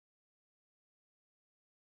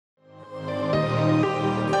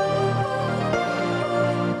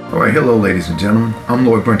All right, hello, ladies and gentlemen. I'm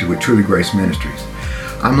Lloyd Brunty with Truly Grace Ministries.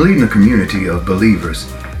 I'm leading a community of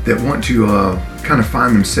believers that want to kind of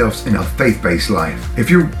find themselves in a faith-based life. If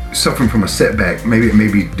you're suffering from a setback, maybe it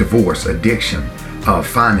may be divorce, addiction,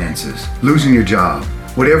 finances, losing your job,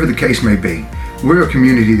 whatever the case may be, we're a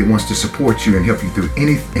community that wants to support you and help you through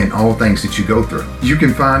any and all things that you go through. You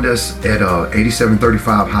can find us at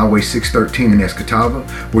 8735 Highway 613 in Escatawba,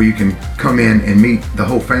 where you can come in and meet the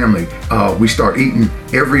whole family. We start eating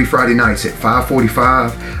every Friday nights at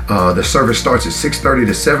 5:45. The service starts at 6:30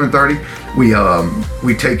 to 7:30.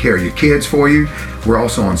 We take care of your kids for you. We're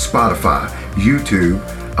also on Spotify, YouTube,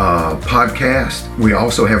 podcast. We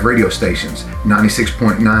also have radio stations,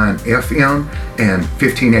 96.9 FM and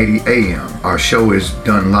 1580 AM. Our show is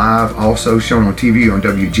done live, also shown on TV on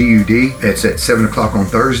WGUD. It's at 7 o'clock on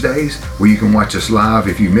Thursdays, where you can watch us live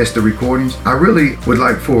if you missed the recordings. I really would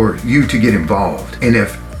like for you to get involved. And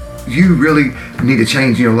if you really need a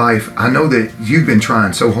change in your life, I know that you've been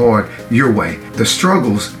trying so hard your way. The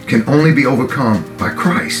struggles can only be overcome by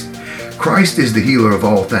Christ. Christ is the healer of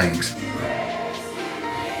all things.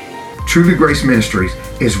 Truly Grace Ministries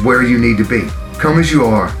is where you need to be. Come as you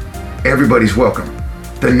are. Everybody's welcome.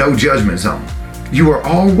 The no judgment zone. You are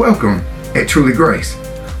all welcome at Truly Grace.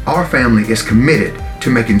 Our family is committed to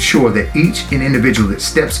making sure that each and individual that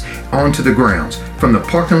steps onto the grounds, from the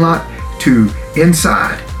parking lot to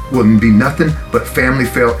inside, will be nothing but family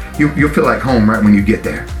felt. You'll feel like home right when you get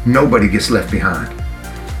there. Nobody gets left behind.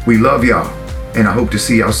 We love y'all, and I hope to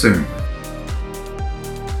see y'all soon.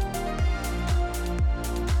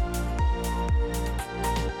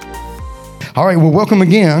 All right, well, welcome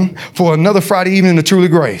again for another Friday evening of Truly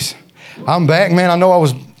Grace. I'm back, man. I know I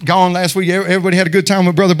was gone last week. Everybody had a good time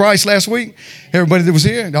with Brother Bryce last week. Everybody that was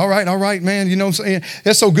here, all right, man. You know what I'm saying?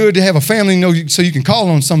 It's so good to have a family, so you can call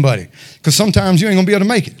on somebody, because sometimes you ain't going to be able to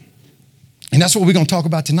make it. And that's what we're going to talk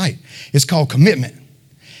about tonight. It's called commitment.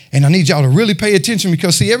 And I need y'all to really pay attention,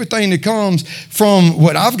 because, see, everything that comes from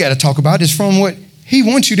what I've got to talk about is from what he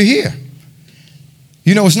wants you to hear.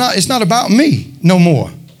 You know, it's not about me no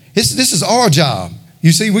more. This is our job.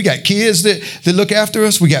 You see, we got kids that look after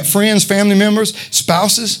us. We got friends, family members,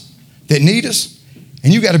 spouses that need us.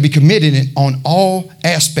 And you got to be committed on all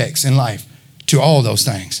aspects in life to all those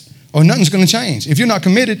things, or nothing's going to change. If you're not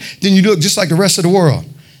committed, then you look just like the rest of the world.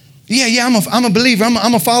 Yeah, I'm a believer.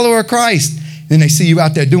 I'm a follower of Christ. Then they see you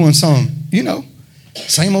out there doing some,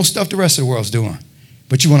 same old stuff the rest of the world's doing.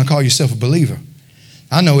 But you want to call yourself a believer.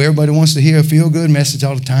 I know everybody wants to hear a feel-good message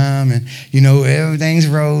all the time, and, everything's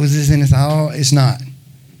roses, and it's not.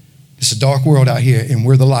 It's a dark world out here, and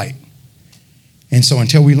we're the light. And so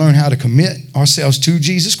until we learn how to commit ourselves to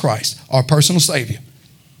Jesus Christ, our personal Savior,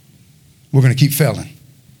 we're going to keep failing.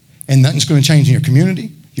 And nothing's going to change in your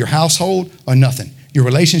community, your household, or nothing. Your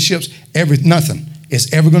relationships, nothing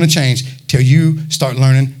is ever going to change till you start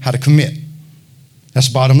learning how to commit. That's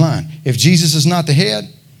the bottom line. If Jesus is not the head,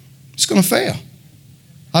 it's going to fail.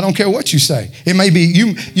 I don't care what you say. It may be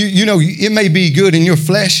it may be good in your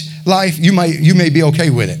flesh life. You may be okay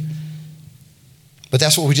with it. But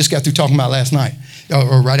that's what we just got through talking about last night,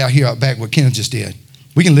 or right out here out back what Kenneth just did.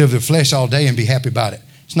 We can live the flesh all day and be happy about it.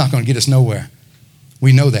 It's not going to get us nowhere.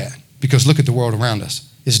 We know that, because look at the world around us.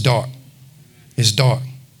 It's dark. It's dark.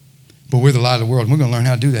 But we're the light of the world, and we're going to learn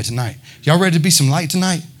how to do that tonight. Y'all ready to be some light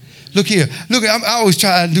tonight? Look here. Look, I always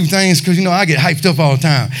try to do things because, I get hyped up all the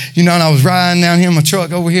time. And I was riding down here in my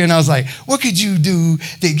truck over here, and I was like, what could you do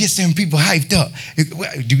that gets them people hyped up?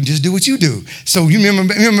 You can just do what you do. So you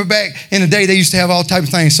remember back in the day, they used to have all types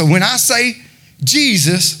of things. So when I say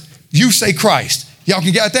Jesus, you say Christ. Y'all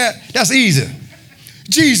can get that? That's easy.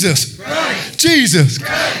 Jesus. Christ. Jesus.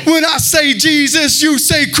 Christ. When I say Jesus, you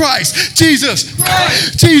say Christ. Jesus.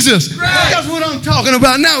 Christ. Jesus. Christ. That's what I'm talking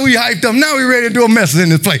about. Now we hyped up. Now we ready to do a message in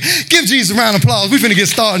this place. Give Jesus a round of applause. We're finna get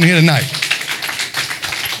started here tonight.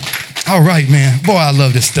 All right, man. Boy, I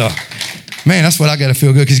love this stuff. Man, that's what I got to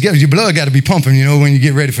feel good, because your blood got to be pumping, when you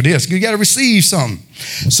get ready for this. You got to receive something.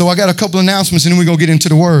 So I got a couple announcements, and then we're going to get into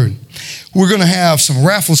the word. We're going to have some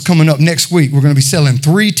raffles coming up next week. We're going to be selling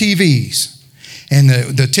 3 TVs. And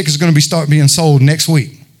the tickets are going to start being sold next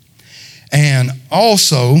week. And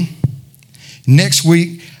also, next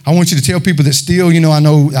week, I want you to tell people that still, I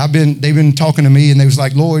know they've been talking to me, and they was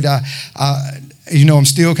like, Lord, I'm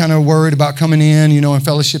still kind of worried about coming in, and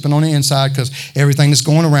fellowshipping on the inside, because everything that's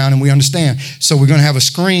going around, and we understand. So we're going to have a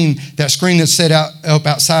screen that's set up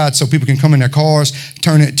outside, so people can come in their cars,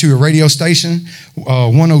 turn it to a radio station,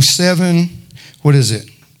 107, what is it?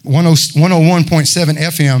 101.7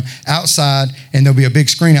 FM outside, and there'll be a big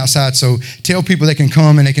screen outside. So tell people they can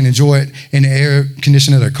come and they can enjoy it in the air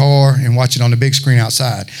conditioning of their car and watch it on the big screen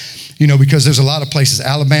outside. because there's a lot of places,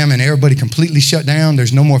 Alabama and everybody completely shut down.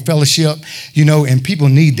 There's no more fellowship, and people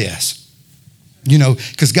need this,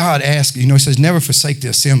 because God asks, He says, never forsake the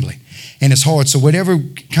assembly. And it's hard. So whatever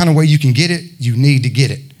kind of way you can get it, you need to get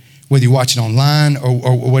it, whether you watch it online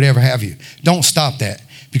or whatever have you. Don't stop that,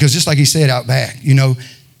 because just like He said out back,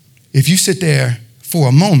 if you sit there for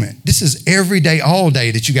a moment, this is every day, all day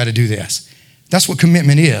that you got to do this. That's what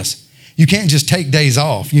commitment is. You can't just take days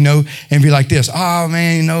off, and be like this. Oh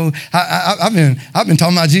man, I've been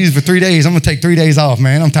talking about Jesus for 3 days. I'm gonna take 3 days off,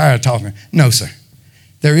 man. I'm tired of talking. No, sir.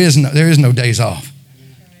 There is no days off.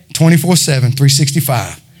 24/7,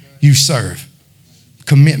 365. You serve.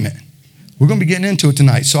 Commitment. We're gonna be getting into it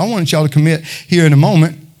tonight. So I want y'all to commit here in a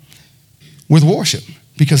moment with worship,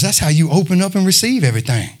 because that's how you open up and receive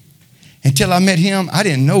everything. Until I met Him, I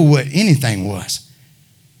didn't know what anything was.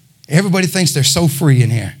 Everybody thinks they're so free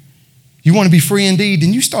in here. You want to be free indeed?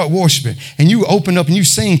 Then you start worshiping and you open up and you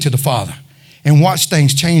sing to the Father and watch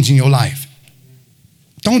things change in your life.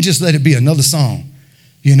 Don't just let it be another song,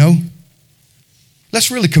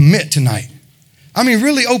 Let's really commit tonight.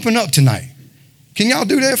 Really open up tonight. Can y'all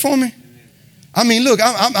do that for me? Look,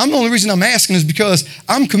 I'm the only reason I'm asking is because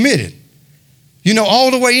I'm committed.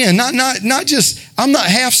 All the way in. Not just, I'm not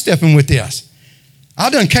half-stepping with this.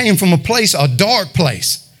 I done came from a dark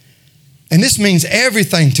place. And this means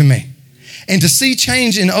everything to me. And to see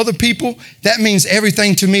change in other people, that means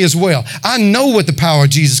everything to me as well. I know what the power of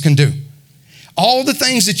Jesus can do. All the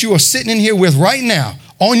things that you are sitting in here with right now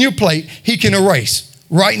on your plate, He can erase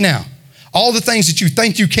right now. All the things that you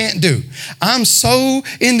think you can't do. I'm so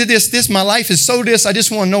into this, my life is so this, I just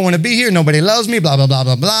want no one to be here. Nobody loves me, blah, blah, blah,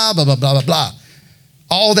 blah, blah, blah, blah, blah, blah, blah.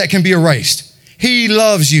 All that can be erased. He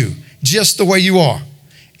loves you just the way you are.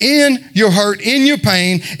 In your hurt, in your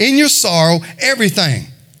pain, in your sorrow, everything.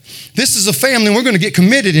 This is a family. We're going to get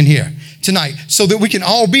committed in here tonight so that we can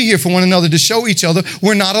all be here for one another to show each other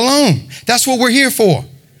we're not alone. That's what we're here for.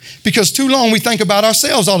 Because too long we think about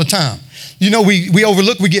ourselves all the time. We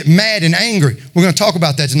overlook, we get mad and angry. We're going to talk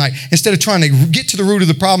about that tonight. Instead of trying to get to the root of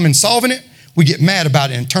the problem and solving it, we get mad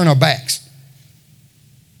about it and turn our backs.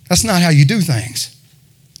 That's not how you do things.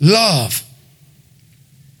 Love.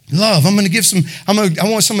 I'm going to give I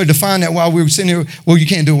want somebody to define that while we were sitting here. Well, you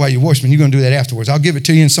can't do it while you're worshiping. You're going to do that afterwards. I'll give it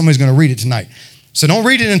to you and somebody's going to read it tonight. So don't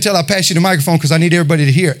read it until I pass you the microphone, because I need everybody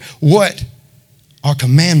to hear it. What our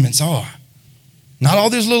commandments are. Not all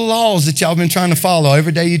these little laws that y'all been trying to follow.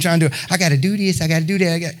 Every day you're trying to do, I got to do this, I got to do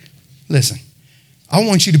that. Listen, I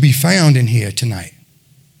want you to be found in here tonight.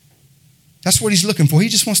 That's what He's looking for. He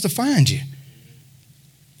just wants to find you.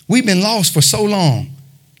 We've been lost for so long.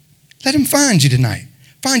 Let Him find you tonight.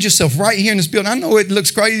 Find yourself right here in this building. I know it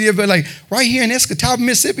looks crazy, but like right here in Escatawpa,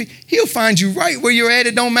 Mississippi, He'll find you right where you're at.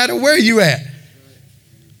 It don't matter where you at.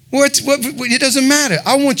 It doesn't matter.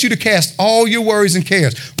 I want you to cast all your worries and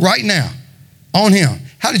cares right now on Him.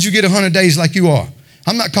 How did you get 100 days like you are?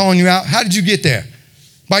 I'm not calling you out. How did you get there?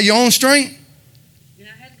 By your own strength? Yeah,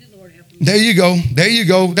 I had the good Lord help me. There you go. There you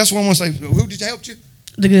go. That's what I want to say. Who did help you?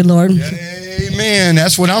 The good Lord. Amen.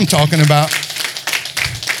 That's what I'm talking about.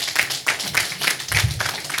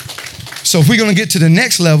 So if we're going to get to the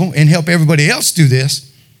next level and help everybody else do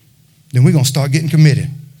this, then we're going to start getting committed.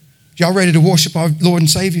 Y'all ready to worship our Lord and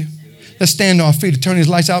Savior? Let's stand on our feet to turn His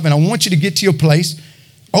lights out. And I want you to get to your place.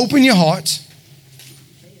 Open your hearts.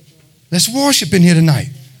 Let's worship in here tonight.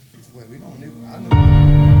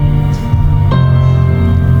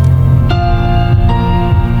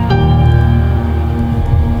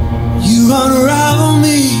 You unravel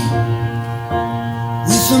me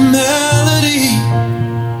with a melody.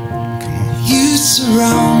 You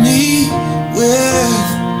surround me with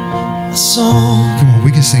a song. Come on,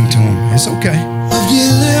 we can sing to Him. It's okay. Of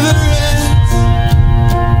deliverance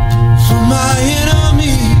from my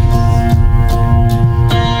enemies,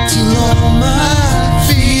 till all my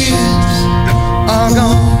fears are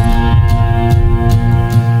gone.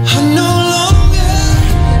 I'm no longer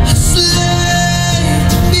a slave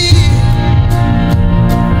to fear.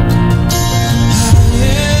 I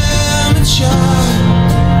am a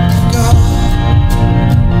child of God.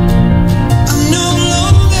 I'm no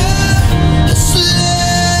longer a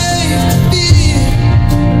slave to fear.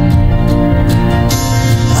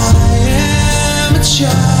 I am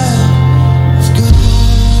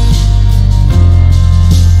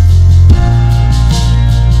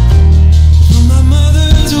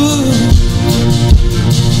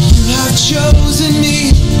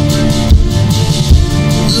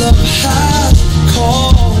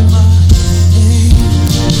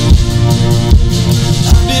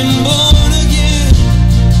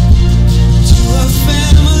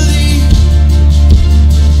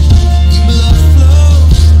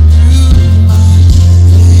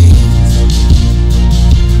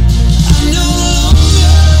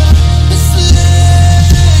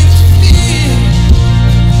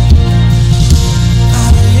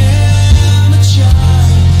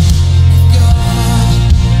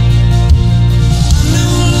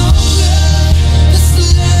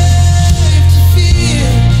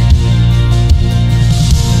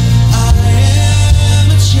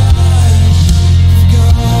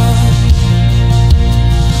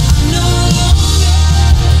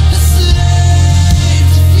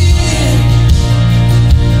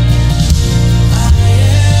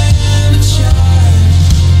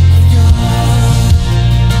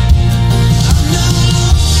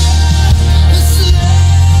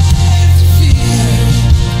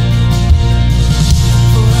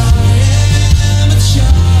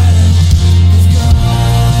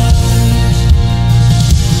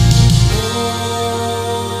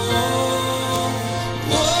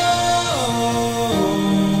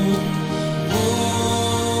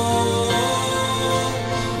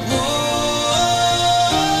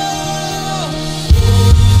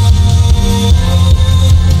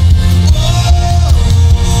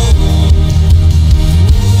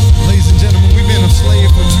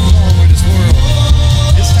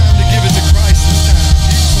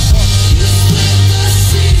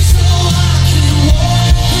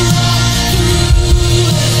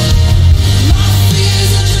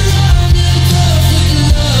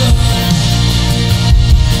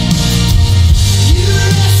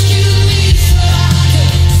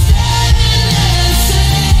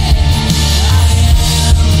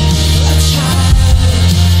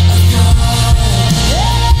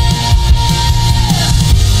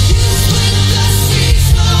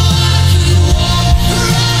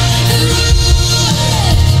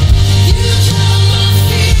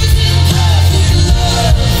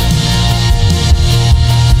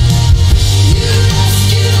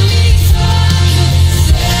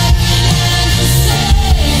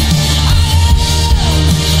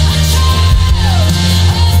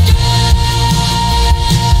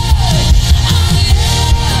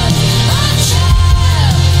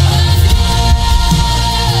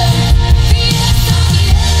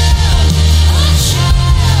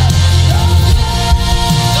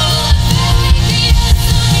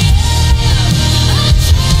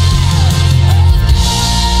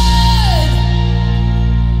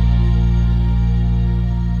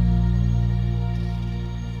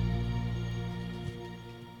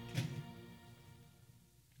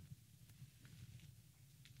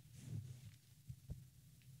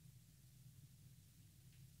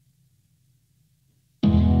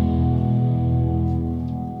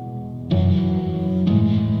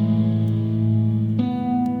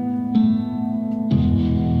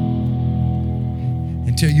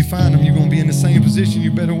Until you find them, you're going to be in the same position.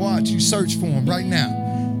 You better watch. You search for them right now.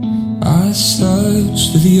 I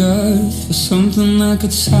searched through the earth for something that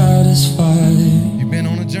could satisfy. You've been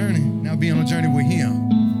on a journey. Now be on a journey with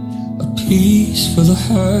Him. A peace for the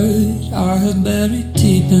hurt I had buried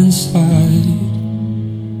deep inside.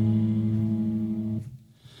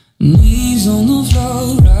 Knees on the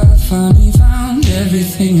floor, I finally found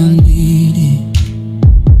everything I needed.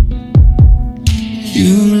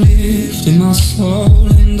 You lifted my soul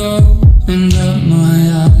and opened up my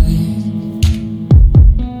eyes.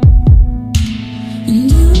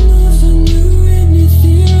 And I never knew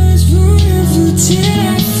anything was forever till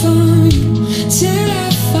I found you, till I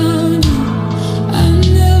found you. I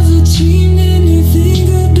never dreamed anything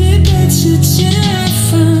could be better till I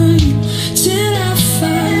found you, till I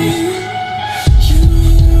found you. You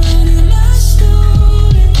rewriting my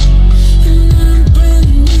story, and I'm brand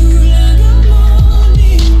new like a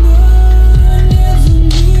morning. Oh, I never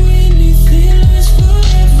knew anything lasts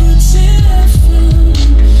forever till I found you,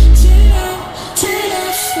 till I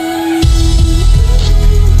found you.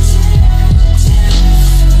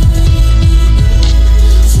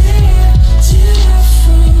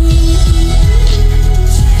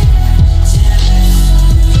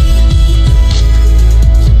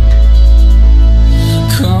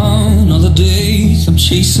 Count all the days I'm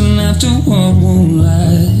chasing after what won't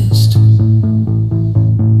last.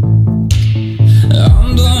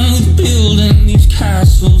 I'm done with building these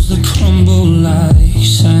castles that crumble like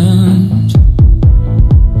sand.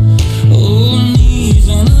 Oh, knees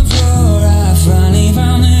on the floor, I finally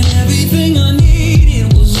found that everything I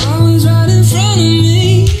needed was always right in front of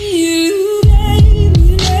me. You gave me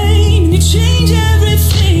your name, and you changed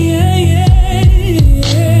everything, yeah, yeah.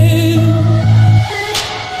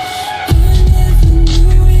 I never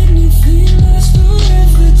knew anything lasts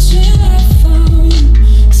forever till I found you,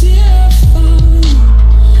 till I found you.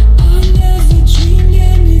 I never dreamed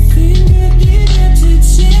anything could be better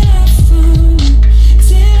till I found you,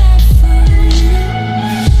 till I found you.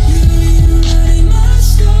 You rewriting my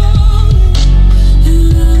story,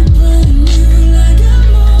 and I'm brand new like a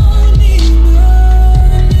morning. Oh,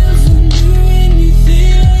 I never knew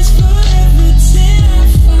anything lasts forever till I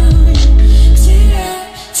found you, till I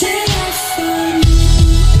found you, till I found you,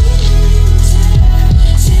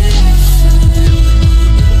 till I found you.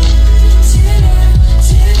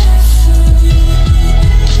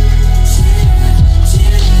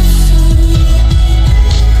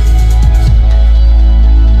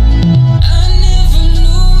 I never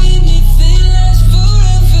knew anything lasts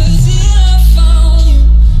forever till I found you,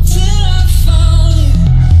 till I found you.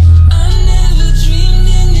 I never dreamed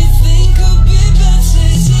anything could be better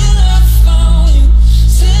till I found you,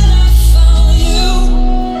 till I found you.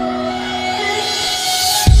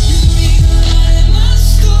 You rewriting my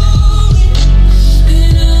story,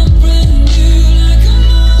 and I'm brand new like a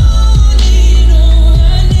morning. Oh,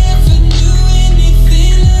 I never knew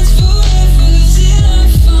anything lasts forever till I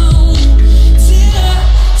found you, till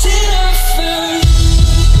I found you, till I found you,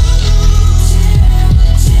 till I found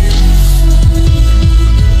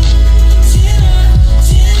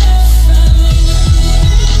you,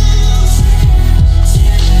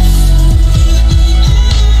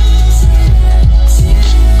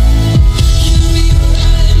 You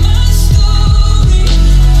rewriting my story, and I'm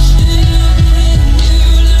brand new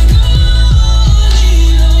like a morning. Oh,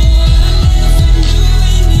 I never knew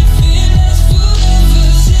anything lasts forever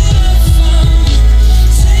till I found you,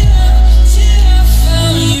 till I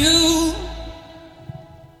found you.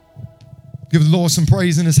 Give the Lord some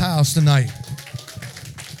praise in His house tonight.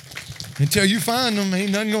 Until you find them,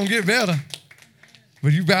 ain't nothing going to get better.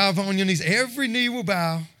 But you bow upon your knees. Every knee will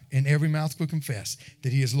bow and every mouth will confess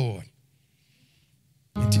that He is Lord.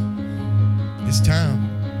 It's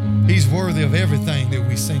time. He's worthy of everything that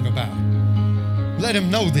we sing about. Let Him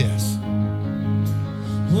know this.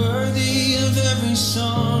 Worthy of every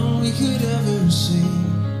song we could ever sing.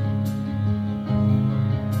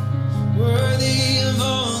 Worthy of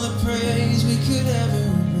all the praise we could ever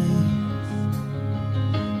bring.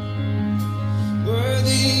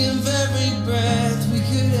 Worthy of every breath we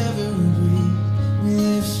could ever breathe. We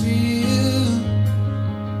live for you.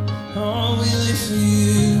 Oh, we live for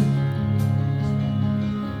you.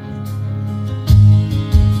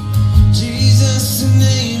 Jesus, the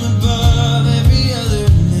name above every other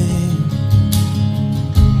name.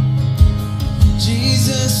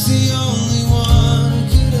 Jesus, the only one who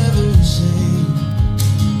could ever save.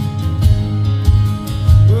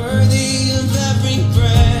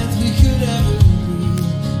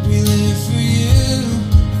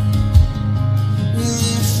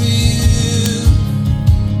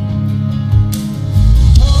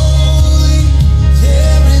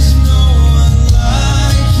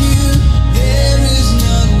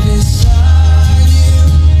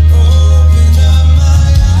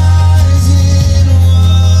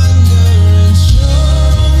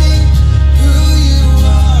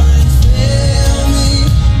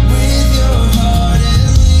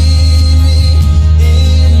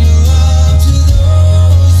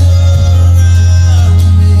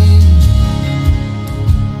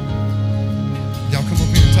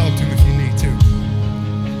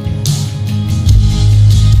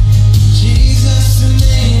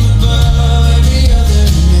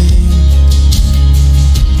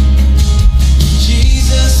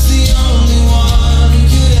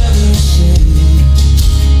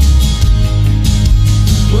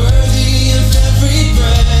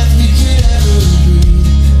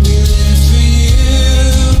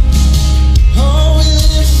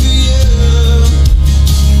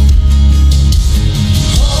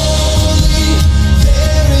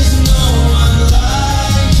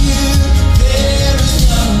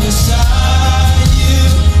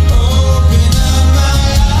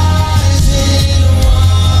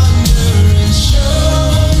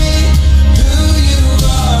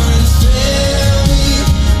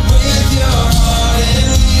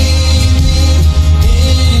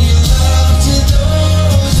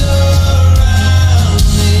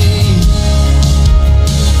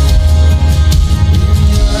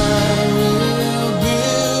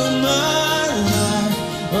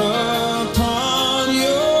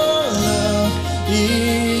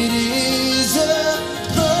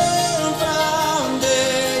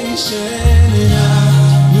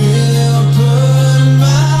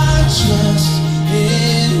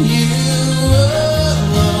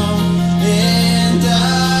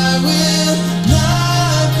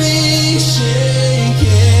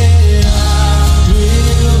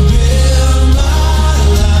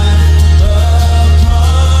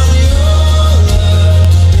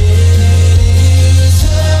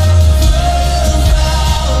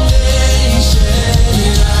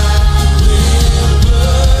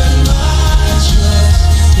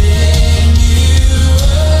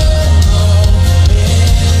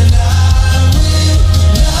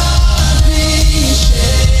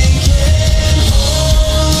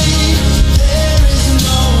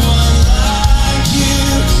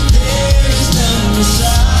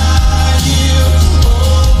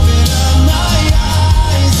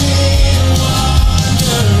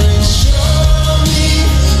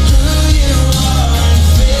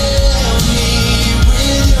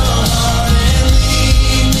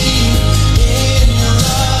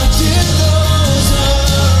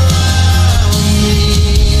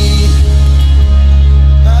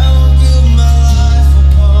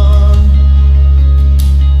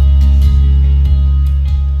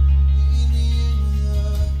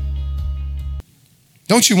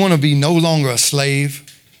 Don't you want to be no longer a slave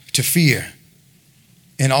to fear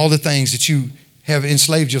and all the things that you have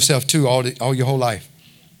enslaved yourself to all your whole life?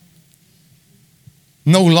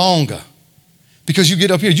 No longer. Because you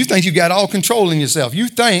get up here, you think you got all control in yourself. You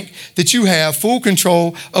think that you have full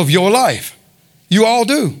control of your life. You all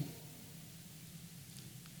do.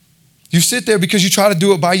 You sit there because you try to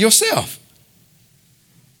do it by yourself.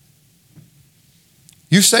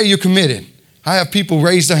 You say you're committed. I have people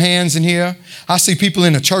raise their hands in here. I see people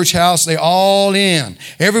in a church house, they're all in.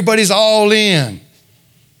 Everybody's all in.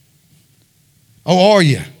 Oh, are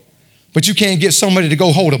you? But you can't get somebody to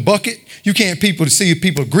go hold a bucket. You can't see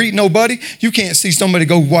people greet nobody. You can't see somebody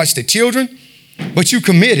go watch their children. But you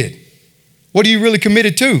committed. What are you really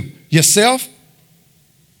committed to? Yourself?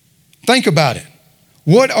 Think about it.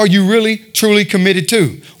 What are you really, truly committed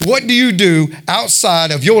to? What do you do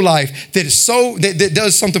outside of your life that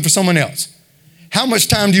does something for someone else? How much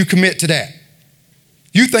time do you commit to that?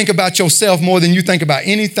 You think about yourself more than you think about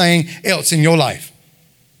anything else in your life.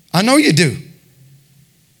 I know you do.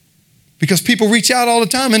 Because people reach out all the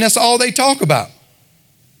time and that's all they talk about.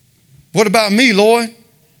 What about me, Lord?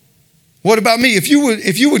 What about me? If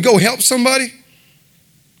you would go help somebody,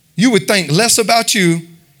 you would think less about you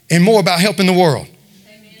and more about helping the world.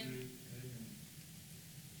 Amen.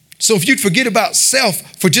 So if you'd forget about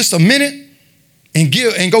self for just a minute and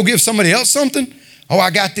go give somebody else something, oh, I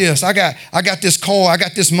got this. I got this car. I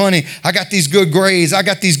got this money. I got these good grades. I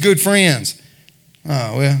got these good friends.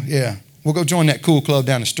 Oh, well, yeah. We'll go join that cool club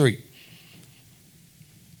down the street.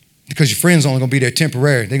 Because your friend's only going to be there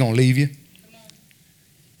temporary. They're going to leave you.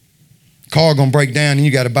 Car going to break down and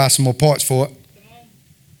you got to buy some more parts for it.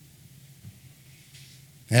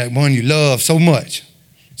 That one you love so much.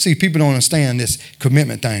 See, people don't understand this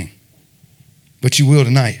commitment thing. But you will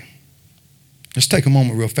tonight. Let's take a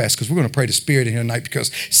moment real fast because we're going to pray the Spirit in here tonight because,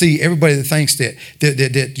 see, everybody that thinks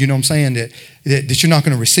that you know what I'm saying, that you're not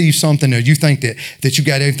going to receive something or you think that you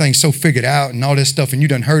got everything so figured out and all this stuff and you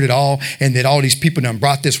done heard it all and that all these people done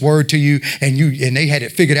brought this word to you and they had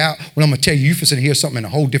it figured out, well, I'm going to tell you, you're going to hear something in a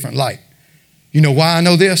whole different light. You know why I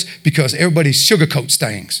know this? Because everybody sugarcoats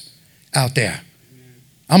things out there.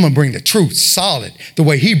 I'm going to bring the truth solid the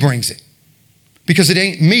way he brings it. Because it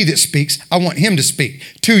ain't me that speaks. I want him to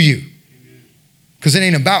speak to you. Because it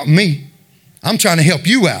ain't about me. I'm trying to help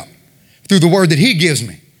you out through the word that he gives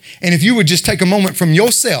me. And if you would just take a moment from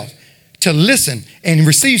yourself to listen and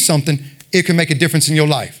receive something, it can make a difference in your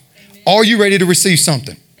life. Amen. Are you ready to receive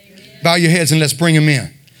something? Amen. Bow your heads and let's bring them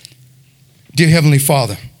in. Dear Heavenly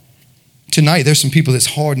Father, tonight there's some people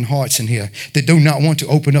that's hardened hearts in here that do not want to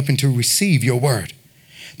open up and to receive your word.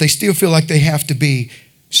 They still feel like they have to be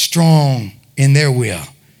strong in their will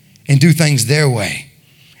and do things their way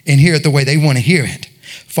and hear it the way they want to hear it.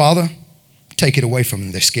 Father, take it away from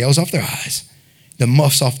them. The scales off their eyes, the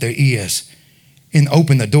muffs off their ears, and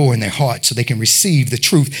open the door in their heart so they can receive the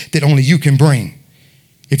truth that only you can bring.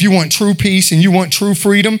 If you want true peace and you want true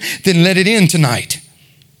freedom, then let it in tonight.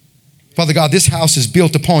 Father God, this house is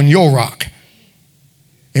built upon your rock,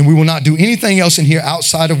 and we will not do anything else in here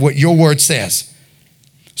outside of what your word says.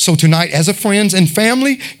 So tonight, as a friends and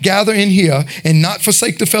family, gather in here and not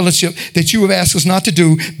forsake the fellowship that you have asked us not to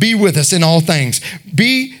do. Be with us in all things.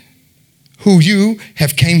 Be who you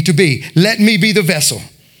have came to be. Let me be the vessel.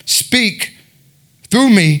 Speak through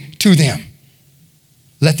me to them.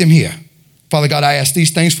 Let them hear. Father God, I ask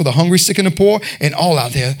these things for the hungry, sick, and the poor, and all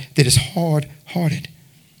out there that is hard-hearted.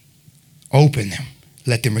 Open them.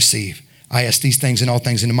 Let them receive. I ask these things and all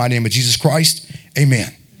things in the mighty name of Jesus Christ.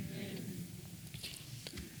 Amen.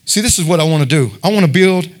 See, this is what I want to do. I want to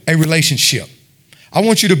build a relationship. I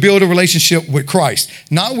want you to build a relationship with Christ.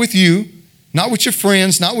 Not with you, not with your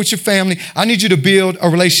friends, not with your family. I need you to build a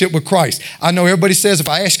relationship with Christ. I know everybody says, if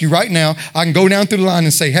I ask you right now, I can go down through the line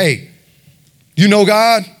and say, hey, you know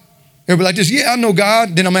God? Everybody like this, yeah, I know God.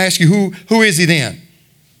 Then I'm going to ask you, who is he then?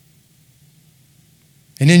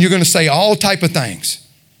 And then you're going to say all type of things.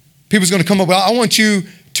 People's going to come up with, I want you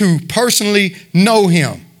to personally know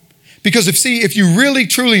him. Because if you really,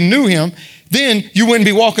 truly knew him, then you wouldn't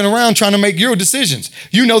be walking around trying to make your decisions.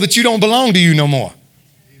 You know that you don't belong to you no more.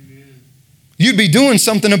 Amen. You'd be doing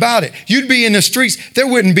something about it. You'd be in the streets. There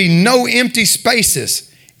wouldn't be no empty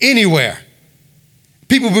spaces anywhere.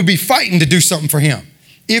 People would be fighting to do something for him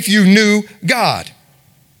if you knew God.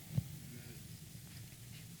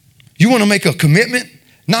 You want to make a commitment?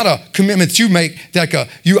 Not a commitment that you make, like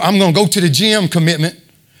I'm going to go to the gym commitment.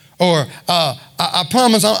 Or I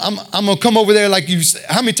promise I'm going to come over there like you.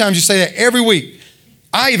 How many times you say that? Every week.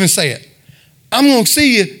 I even say it. I'm going to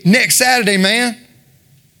see you next Saturday, man.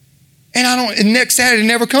 And next Saturday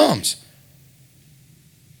never comes.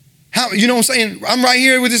 you know what I'm saying? I'm right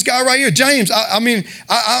here with this guy right here, James.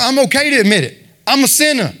 I'm okay to admit it. I'm a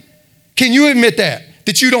sinner. Can you admit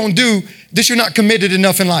that you're not committed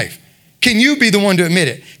enough in life? Can you be the one to admit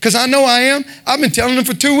it? Because I know I am. I've been telling them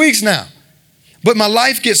for 2 weeks now. But my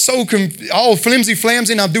life gets so all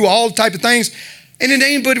flimsy-flamsy, and I do all type of things. And it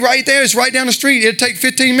ain't but right there. It's right down the street. It'll take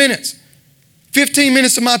 15 minutes. 15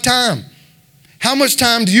 minutes of my time. How much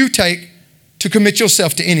time do you take to commit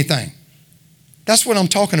yourself to anything? That's what I'm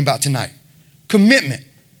talking about tonight. Commitment.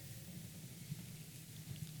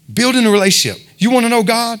 Building a relationship. You want to know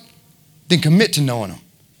God? Then commit to knowing Him.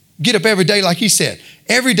 Get up every day like He said.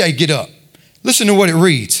 Every day get up. Listen to what it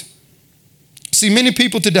reads. See, many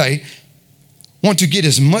people today want to get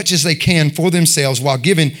as much as they can for themselves while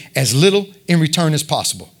giving as little in return as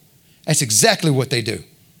possible. That's exactly what they do.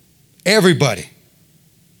 Everybody.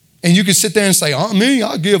 And you can sit there and say, me,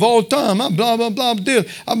 I give all the time. I'm blah, blah, blah,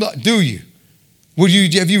 blah. Do you?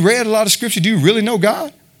 Have you read a lot of scripture? Do you really know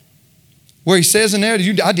God? Where He says in there,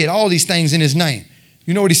 I did all these things in His name.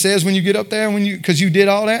 You know what He says when you get up there because you did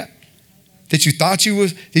all that? That you thought you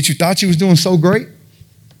was doing so great?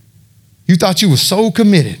 You thought you were so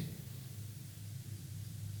committed.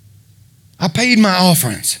 I paid my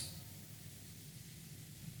offerings.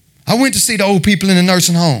 I went to see the old people in the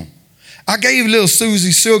nursing home. I gave little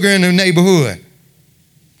Susie sugar in the neighborhood.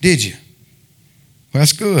 Did you? Well,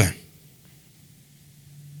 that's good.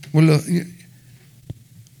 Well, look,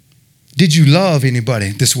 did you love anybody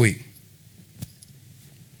this week?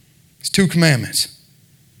 It's 2 commandments.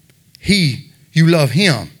 You love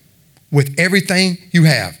Him with everything you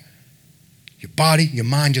have. Your body, your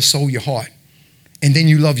mind, your soul, your heart. And then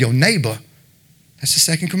you love your neighbor. That's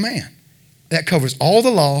the 2nd command. That covers all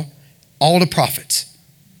the law, all the prophets.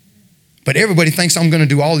 But everybody thinks I'm going to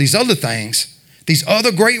do all these other things, these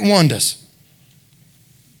other great wonders.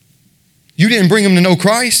 You didn't bring them to know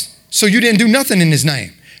Christ, so you didn't do nothing in His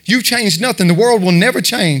name. You changed nothing. The world will never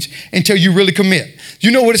change until you really commit.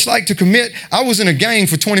 You know what it's like to commit? I was in a gang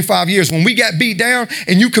for 25 years. When we got beat down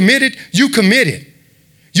and you committed, you committed.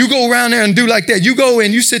 You go around there and do like that. You go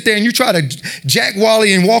and you sit there and you try to Jack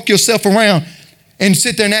Wally and walk yourself around and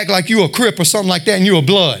sit there and act like you a Crip or something like that and you a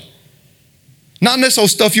Blood. Not this old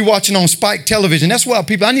stuff you're watching on Spike television. That's why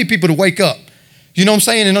I need people to wake up. You know what I'm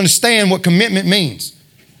saying? And understand what commitment means.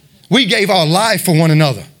 We gave our life for one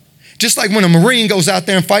another. Just like when a Marine goes out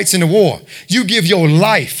there and fights in the war, you give your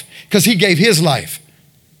life because he gave his life.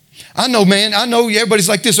 I know, man. I know everybody's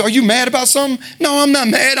like this. Are you mad about something? No, I'm not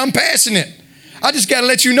mad. I'm passionate. I just got to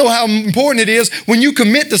let you know how important it is when you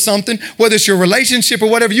commit to something, whether it's your relationship or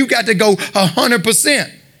whatever, you got to go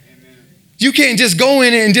 100%. You can't just go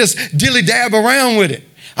in and just dilly-dab around with it.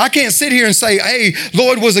 I can't sit here and say, hey,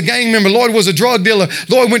 Lloyd was a gang member, Lloyd was a drug dealer,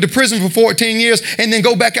 Lloyd went to prison for 14 years, and then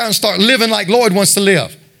go back out and start living like Lloyd wants to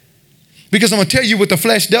live. Because I'm going to tell you what the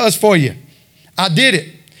flesh does for you. I did it.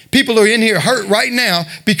 People are in here hurt right now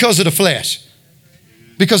because of the flesh.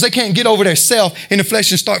 Because they can't get over their self in the flesh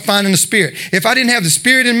and start finding the Spirit. If I didn't have the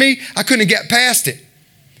Spirit in me, I couldn't have got past it.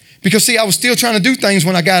 Because see, I was still trying to do things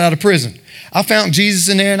when I got out of prison. I found Jesus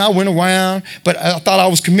in there and I went around, but I thought I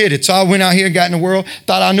was committed. So I went out here, got in the world,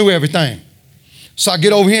 thought I knew everything. So I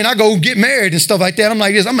get over here and I go get married and stuff like that. I'm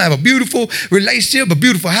like this, I'm gonna have a beautiful relationship, a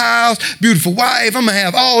beautiful house, beautiful wife. I'm gonna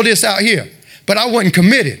have all this out here. But I wasn't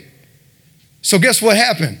committed. So guess what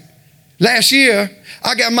happened? Last year,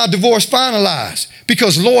 I got my divorce finalized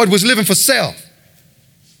because Lloyd was living for self.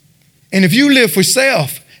 And if you live for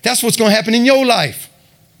self, that's what's gonna happen in your life.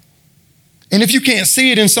 And if you can't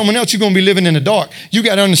see it in someone else, you're going to be living in the dark. You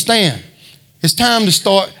got to understand, it's time to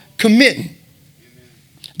start committing.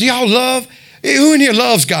 Do y'all love? Who in here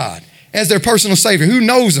loves God as their personal Savior? Who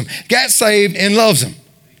knows Him, got saved, and loves Him?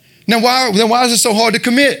 Now, why is it so hard to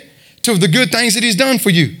commit to the good things that He's done for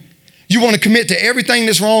you? You want to commit to everything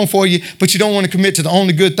that's wrong for you, but you don't want to commit to the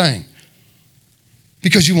only good thing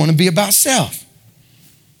because you want to be about self.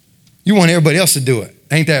 You want everybody else to do it.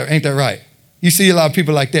 Ain't that right? You see a lot of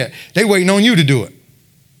people like that. They waiting on you to do it.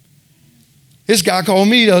 This guy called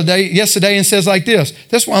me yesterday and says like this.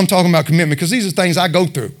 That's why I'm talking about commitment, because these are things I go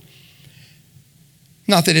through.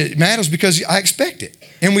 Not that it matters, because I expect it.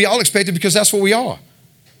 And we all expect it because that's what we are.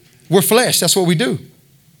 We're flesh. That's what we do.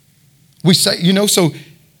 We say, so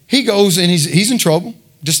he goes and he's in trouble,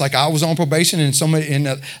 just like I was on probation and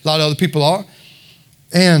a lot of other people are.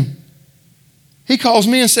 And he calls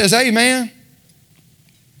me and says, hey, man,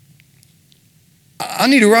 I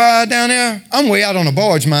need a ride down there. I'm way out on a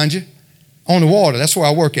barge, mind you, on the water. That's where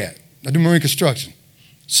I work at. I do marine construction.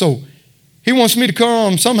 So he wants me to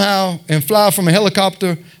come somehow and fly from a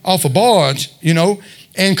helicopter off a barge,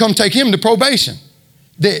 and come take him to probation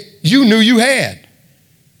that you knew you had.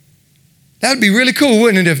 That'd be really cool,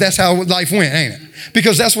 wouldn't it, if that's how life went, ain't it?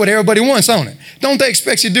 Because that's what everybody wants, on it. Don't they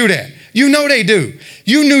expect you to do that? You know they do.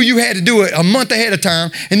 You knew you had to do it a month ahead of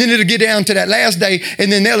time, and then it'll get down to that last day,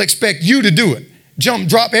 and then they'll expect you to do it.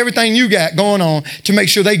 Drop everything you got going on to make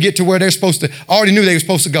sure they get to where they're supposed to, already knew they were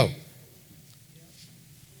supposed to go.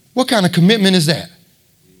 What kind of commitment is that?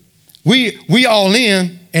 We all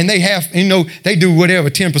in, and they have, they do whatever,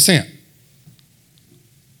 10%.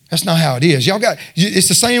 That's not how it is. It's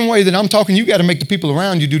the same way that I'm talking. You got to make the people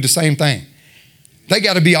around you do the same thing. They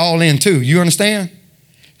got to be all in too. You understand?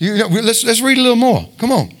 Let's read a little more.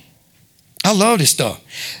 Come on. I love this stuff.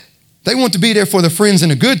 They want to be there for their friends in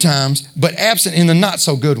the good times, but absent in the not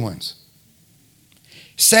so good ones.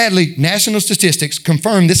 Sadly, national statistics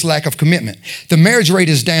confirm this lack of commitment. The marriage rate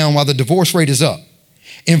is down while the divorce rate is up.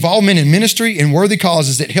 Involvement in ministry and worthy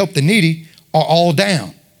causes that help the needy are all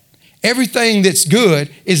down. Everything that's good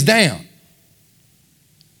is down.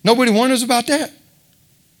 Nobody wonders about that.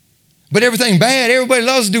 But everything bad, everybody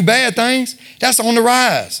loves to do bad things. That's on the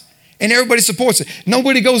rise. And everybody supports it.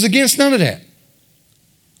 Nobody goes against none of that.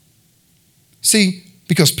 See,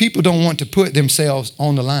 because people don't want to put themselves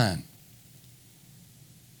on the line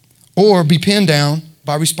or be pinned down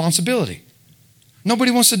by responsibility.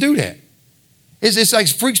 Nobody wants to do that. It's like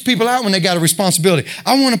freaks people out when they got a responsibility.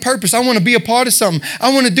 I want a purpose. I want to be a part of something.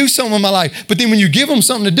 I want to do something in my life. But then when you give them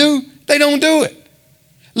something to do, they don't do it.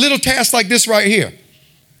 Little tasks like this right here.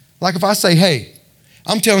 Like if I say, hey,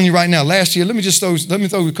 I'm telling you right now, last year, let me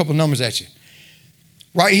throw a couple numbers at you.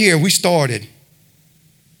 Right here, we started,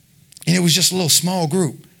 and it was just a little small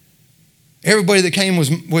group. Everybody that came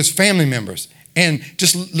was family members and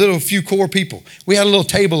just little few core people. We had a little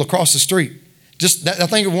table across the street. I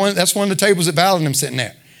think that's one of the tables at Val and them sitting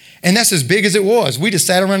there. And that's as big as it was. We just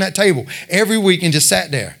sat around that table every week and just sat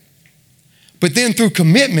there. But then through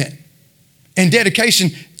commitment and dedication,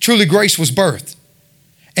 Truly Grace was birthed.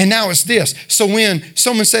 And now it's this. So when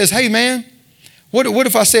someone says, hey man, what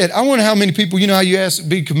if I said, I wonder how many people, how you ask to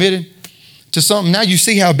be committed to something. Now you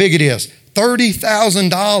see how big it is.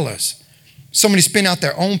 $30,000. Somebody spent out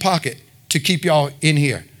their own pocket to keep y'all in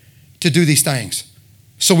here to do these things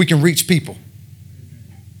so we can reach people.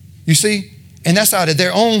 You see? And that's out of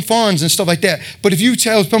their own funds and stuff like that. But if you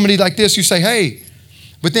tell somebody like this, you say, hey,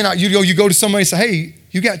 but then you go to somebody and say, hey,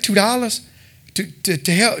 you got $2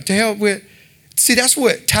 to help with. See, that's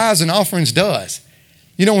what tithes and offerings does.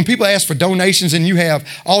 When people ask for donations and you have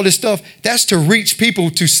all this stuff, that's to reach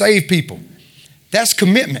people, to save people. That's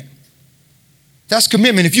commitment. That's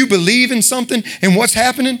commitment. If you believe in something and what's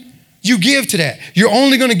happening, you give to that. You're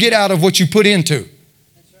only going to get out of what you put into.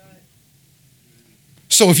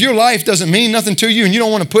 So if your life doesn't mean nothing to you and you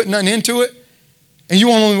don't want to put nothing into it, and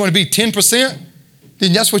you only want to be 10%,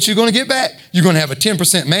 then that's what you're going to get back. You're going to have a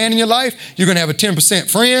 10% man in your life. You're going to have a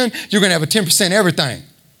 10% friend. You're going to have a 10% everything.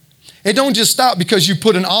 It don't just stop because you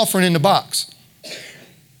put an offering in the box.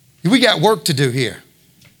 We got work to do here.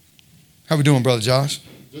 How we doing, Brother Josh?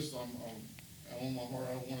 Just on my heart,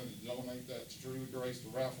 I wanted to donate that to Truly Grace to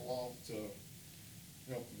raffle off to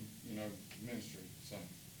help, ministry. So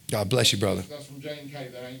God bless you, brother. that's from J&K.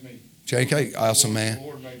 That ain't me. J.K., awesome, man. The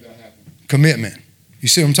Lord made that happen. Commitment. You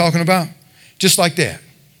see what I'm talking about? Just like that.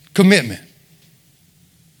 Commitment.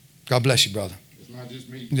 God bless you, brother. It's not just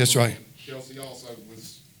me. That's right. Chelsea also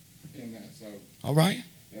was in that. So All right.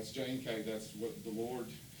 that's J&K. That's what the Lord,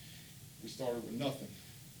 we started with nothing.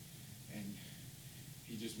 And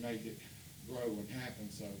he just made it grow and happen.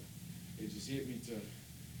 So it just hit me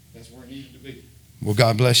that's where it needed to be. Well,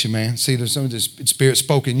 God bless you, man. See, there's some of the Spirit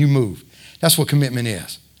spoken, you move. That's what commitment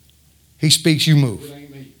is. He speaks, you move. It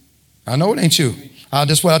ain't me. I know it ain't you.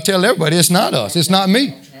 That's what I tell everybody. It's not us. It's not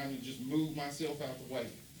me. I'm trying to just move myself out the way.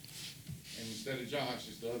 And instead of Josh,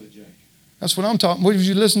 it's the other Jay. That's what I'm talking. What did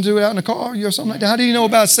you listen to out in the car or something like that? How do you know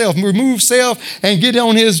about self? Remove self and get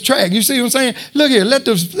on his track. You see what I'm saying? Look here, let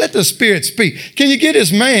the Spirit speak. Can you get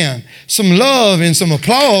this man some love and some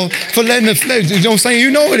applause for letting the flesh? You know what I'm saying? You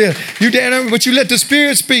know it is. You damn, but you let the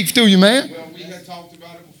Spirit speak through you, man. Well, we had talked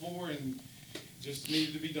about it before and just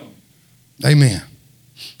needed to be done. Amen.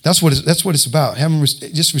 That's what it's about. Having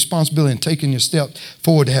just responsibility and taking your step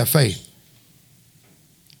forward to have faith.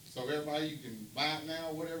 So everybody, you can buy it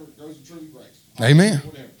now, whatever, it goes to Truly Grace. Amen.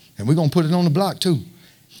 Whatever. And we're going to put it on the block too.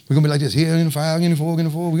 We're going to be like this. Here in the 5, in the 4, in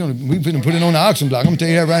the 4. We're going to put it on the auction block. I'm going to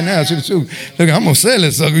tell you that right now. Look, I'm going to sell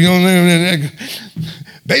it, sucker. You know what I mean?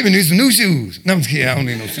 Baby needs some new shoes. No, I'm just kidding. I don't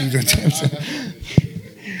need no shoes.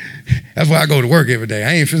 That's why I go to work every day.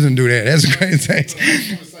 I ain't fixing to do that. That's a great thing.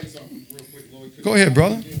 I want to say something real quick, Lloyd. Go ahead,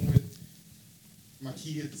 brother. My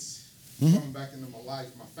kids coming back into my life,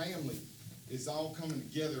 my family it's all coming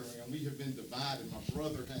together, and we have been divided. My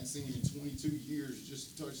brother hadn't seen him in 22 years,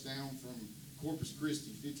 just touched down from Corpus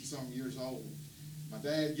Christi, 50-something years old. My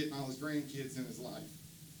dad getting all his grandkids in his life,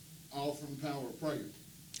 all from the power of prayer.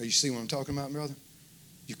 You see what I'm talking about, brother?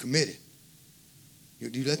 You committed.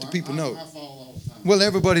 You let the people know. I fall all the time. Well,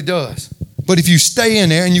 everybody does. But if you stay in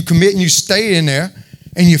there and you commit and you stay in there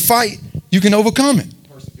and you fight, you can overcome it.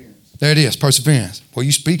 Perseverance. There it is, perseverance. Well,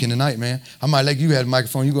 you speaking tonight, man. I might let you have the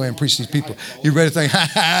microphone. You go ahead and preach these people. You ready to think,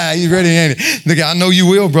 you ready, ain't it? Look, I know you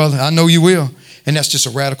will, brother. I know you will. And that's just a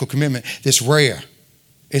radical commitment. It's rare.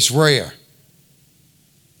 It's rare.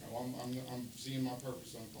 I'm seeing my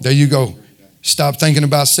purpose. There you go. Stop thinking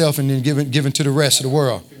about self and then giving to the rest of the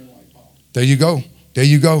world. There you go. There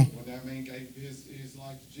you go. When that man gave his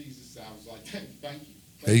life to Jesus, I was like, thank you.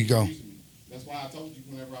 There you go. That's why I told you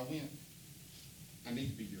whenever I went, I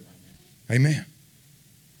need to be here right now. Amen.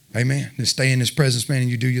 Amen. Just stay in His presence, man, and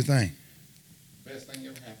you do your thing. Best thing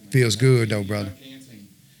ever happened. Feels good, though, brother. Canteen.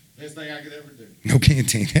 Best thing I could ever do. No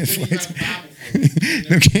canteen. That's what it's. it's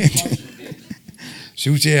No canteen.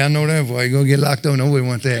 Shoot, yeah, I know that, boy. You're going to get locked up. Nobody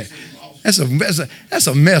want that. That's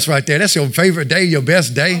a mess right there. That's your favorite day, your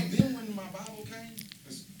best day. Then when my Bible came,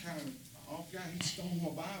 it's kind of off guy. He stole my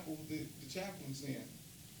Bible, the chaplain sent.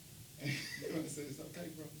 And I said, it's okay,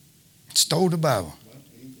 bro. Stole the Bible.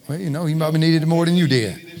 Well, Well, you know, he probably needed it more than you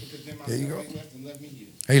did. There you go.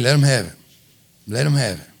 Hey, let him have it. Let him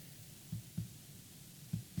have it.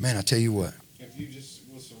 Man, I tell you what. If you just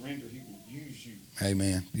will surrender, he will use you. Hey,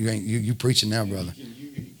 man, you preaching now, brother. He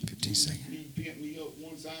can 15 seconds. He picked me up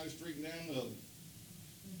one side of the street and down the other.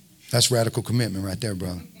 That's radical commitment right there,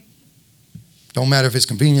 brother. Don't matter if it's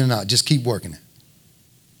convenient or not. Just keep working it.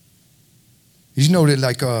 You know that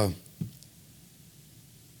like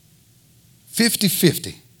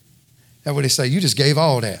 50-50. That's what they say. You just gave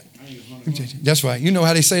all that. That's right. You know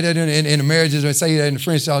how they say that in the marriages, they say that in the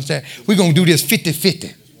French, all that. We're going to do this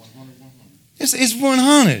 50-50. It's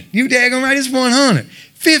 100. You daggone right, it's 100.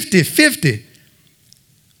 50-50.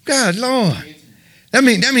 God, Lord. That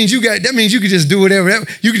means you could just do whatever.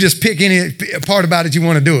 You could just pick any part about it you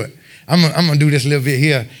want to do it. I'm gonna do this little bit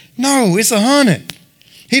here. No, it's 100.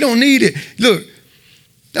 He don't need it. Look,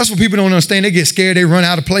 that's what people don't understand. They get scared. They run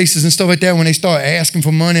out of places and stuff like that when they start asking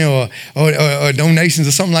for money or donations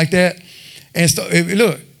or something like that. And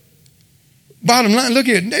look, bottom line, look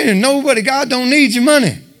at there. Nobody. God don't need your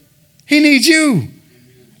money. He needs you.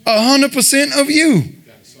 100% of you.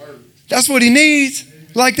 That's what He needs.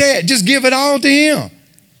 Like that. Just give it all to Him.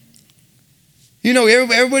 You know,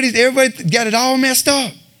 everybody got it all messed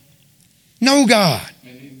up. No God.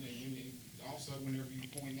 And also, whenever you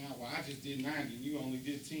point out, well, I just did 90 and you only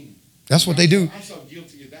did 10. That's what they do. I'm so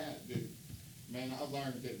guilty of that, man, I've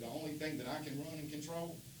learned that the only thing that I can run and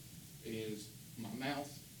control is my mouth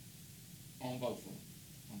on both of them.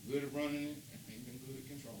 I'm good at running it, and I ain't been good at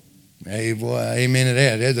controlling it. Hey, boy, amen to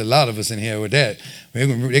that. There's a lot of us in here with that.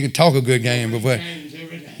 They can talk a good game, but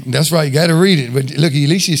that's right. You got to read it. But look, at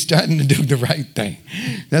least you're starting to do the right thing.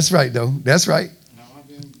 That's right, though. That's right. No, I've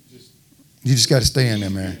been just... You just got to stay in there,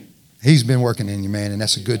 man. He's been working in you, man, and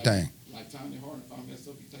that's a good thing. Like Tanya Hardin, if I mess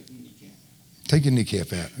up, you take the kneecap out. Take your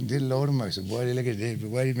kneecap out. Dear Lord of mercy. Boy, look at this.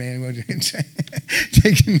 Boy, man,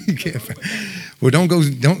 take your kneecap out. Well,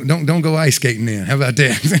 don't go ice skating then. How about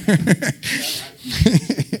that?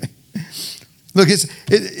 Look, it's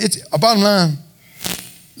a bottom line,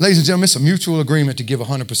 ladies and gentlemen, it's a mutual agreement to give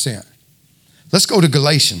 100%. Let's go to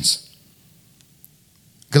Galatians.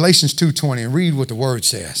 Galatians 2:20, and read what the word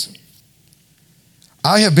says.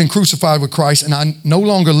 I have been crucified with Christ, and I no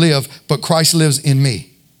longer live, but Christ lives in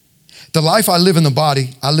me. The life I live in the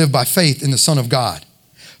body, I live by faith in the Son of God,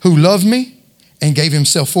 who loved me and gave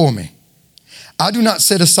Himself for me. I do not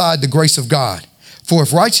set aside the grace of God, for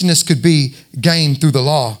if righteousness could be gained through the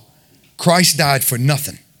law, Christ died for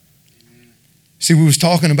nothing. See, we was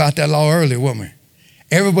talking about that law earlier, weren't we?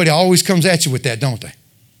 Everybody always comes at you with that, don't they?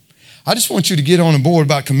 I just want you to get on the board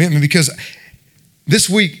about commitment, because this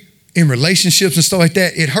week in relationships and stuff like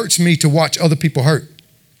that, it hurts me to watch other people hurt.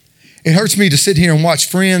 It hurts me to sit here and watch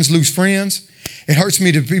friends lose friends. It hurts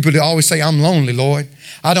me to people that always say, I'm lonely, Lord.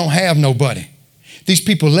 I don't have nobody. These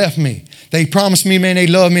people left me. They promised me, man, they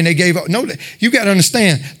love me, and they gave up. No, you got to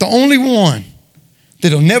understand, the only one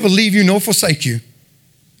that'll never leave you nor forsake you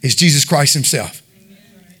is Jesus Christ Himself.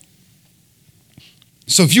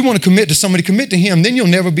 So if you want to commit to somebody, commit to Him. Then you'll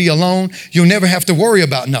never be alone. You'll never have to worry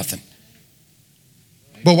about nothing.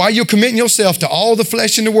 But while you're committing yourself to all the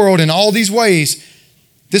flesh in the world in all these ways,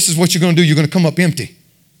 this is what you're going to do. You're going to come up empty.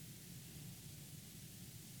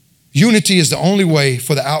 Unity is the only way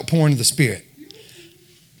for the outpouring of the Spirit.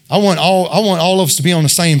 I want all of us to be on the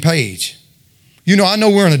same page. You know, I know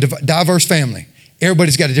we're in a diverse family.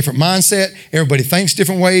 Everybody's got a different mindset. Everybody thinks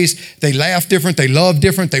different ways. They laugh different. They love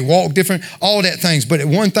different. They walk different. All that things. But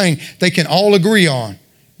one thing they can all agree on,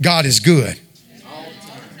 God is good.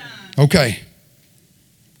 Okay.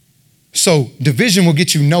 So division will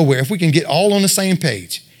get you nowhere. If we can get all on the same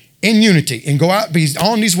page, in unity, and go out be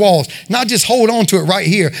on these walls, not just hold on to it right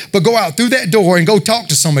here, but go out through that door and go talk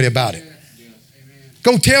to somebody about it.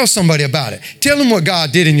 Go tell somebody about it. Tell them what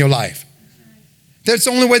God did in your life. That's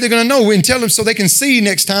the only way they're going to know, and tell them so they can see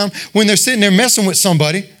next time when they're sitting there messing with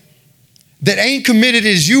somebody that ain't committed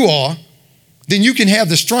as you are, then you can have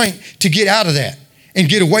the strength to get out of that and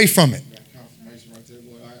get away from it. Confirmation right there,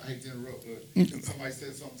 boy. I hate to interrupt, but somebody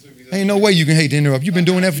said something to me. Ain't no way you can hate to interrupt. You've been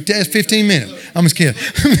doing that for the last 15 minutes. I'm just kidding.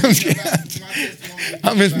 I'm just kidding.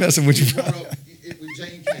 I'm just messing with you, bro. With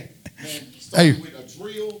Jane K. Man, Hey. started with a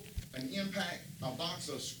drill, an impact, a box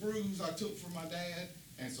of screws I took from my dad,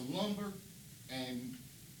 and some lumber, and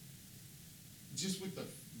just with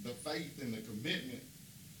the faith and the commitment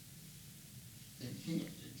in him,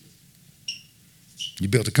 it just, You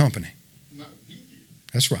built a company. no, he did.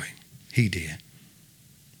 That's right. He did.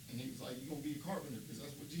 And he was like, you're going to be a carpenter because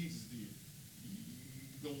that's what Jesus did.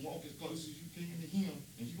 You're going to walk as close as you can to him,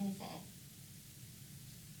 and you're going to fall.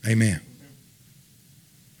 Amen.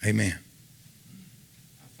 Amen.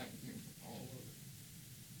 I thank him for all of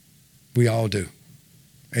it. We all do.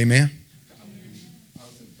 Amen. I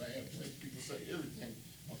was in a bad place. People say everything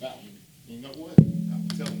about me. You know what? I'm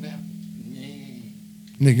telling them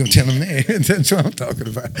now. You're going to tell them that. That's what I'm talking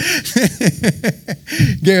about.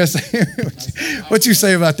 Garrett, what you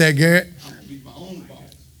say about that, Garrett? I'm going to be my own boss.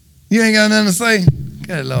 You ain't got nothing to say?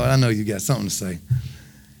 Good Lord, I know you got something to say.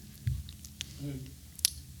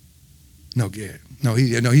 No, Garrett. No,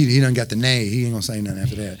 he done got the nay. He ain't gonna say nothing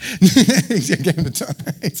after that. He just gave him the tongue.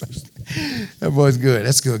 That boy's good.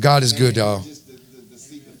 That's good. God is good, y'all. Just to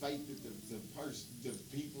see the faith that the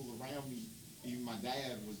people around me, even my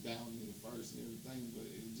dad was down me at first and everything, but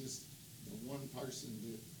it was just the one person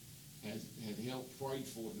that had helped pray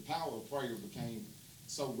for it. The power of prayer became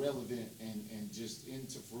so relevant and just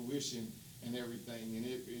into fruition and everything, and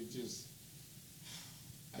it just,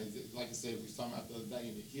 like I said, we was talking about the other day,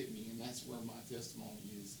 and it hit me, and that's where my testimony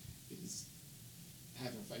is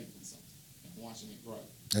having faith in something and watching it grow.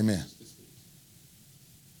 Amen. It's good.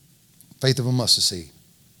 Faith of a mustard seed.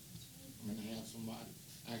 I mean, to have somebody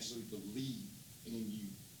actually believe in you,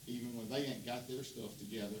 even when they ain't got their stuff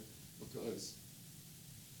together, because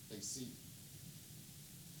they see.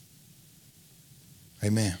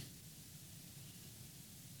 Amen.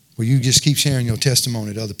 Well, you just keep sharing your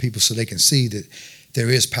testimony to other people so they can see that there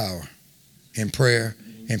is power in prayer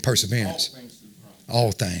and perseverance. All things through Christ.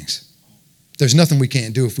 All things. There's nothing we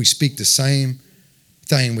can't do if we speak the same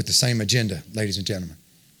thing with the same agenda, ladies and gentlemen.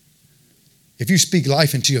 If you speak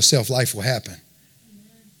life into yourself, life will happen.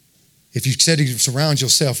 If you surround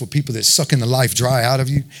yourself with people that sucking the life dry out of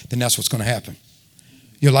you, then that's what's going to happen.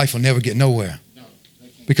 Your life will never get nowhere No, they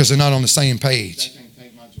can't. because they're not on the same They page. can't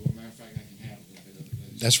take my joy. Matter of fact, they can have a little bit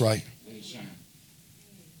of it. That's right. Let it shine,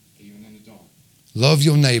 even in the dark. Love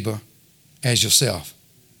your neighbor as yourself.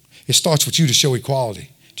 It starts with you to show equality,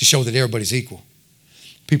 to show that everybody's equal.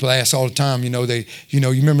 People ask all the time, you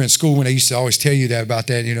remember in school when they used to always tell you that about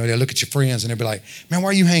that, they look at your friends and they'll be like, man,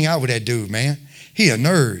 why you hang out with that dude, man? He a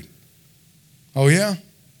nerd. Oh, yeah?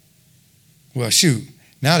 Well, shoot.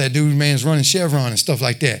 Now that dude, man's running Chevron and stuff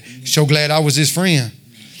like that. So glad I was his friend.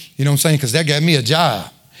 You know what I'm saying? Because that got me a job.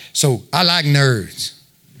 So I like nerds.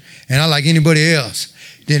 And I like anybody else.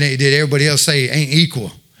 Then everybody else say ain't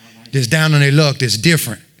equal. That's down on their luck, that's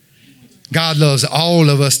different. God loves all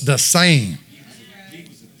of us the same.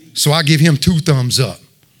 So I give him 2 thumbs up.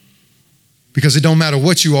 Because it don't matter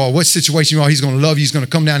what you are, what situation you are, he's going to love you, he's going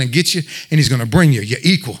to come down and get you, and he's going to bring you. You're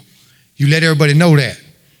equal. You let everybody know that.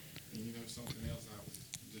 And you know something else I was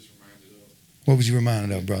just reminded of? What was you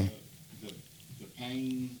reminded of, brother? The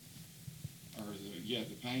pain,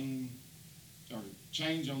 the pain, or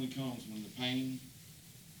change only comes when the pain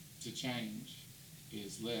to change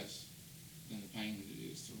is less than the pain that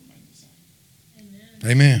it is to remain the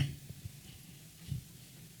same. Amen.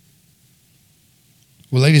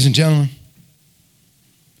 Well, ladies and gentlemen,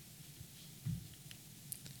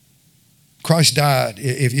 Christ died.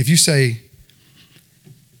 If you say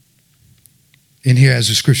in here as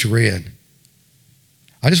the scripture read,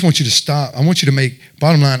 I just want you to stop. I want you to make,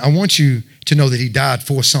 bottom line, I want you to know that he died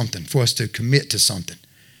for something, for us to commit to something.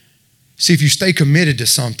 See, if you stay committed to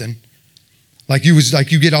something, like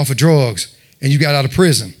you get off of drugs and you got out of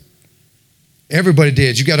prison. Everybody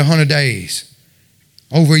did. You got 100 days,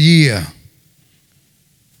 over a year,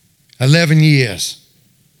 11 years.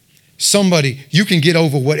 somebody, you can get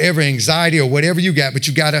over whatever anxiety or whatever you got, but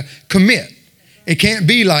you got to commit. It can't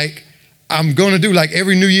be like, I'm going to do like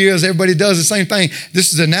every New Year's, everybody does the same thing.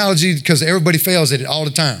 This is an analogy because everybody fails at it all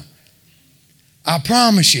the time. I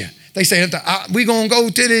promise you. They say, we going to go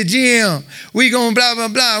to the gym. We going to blah, blah,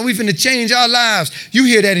 blah. We finna change our lives. You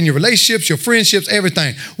hear that in your relationships, your friendships,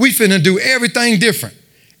 everything. We finna do everything different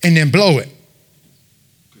and then blow it.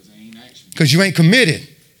 Because you ain't committed.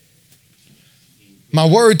 My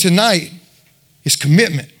word tonight is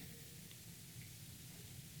commitment.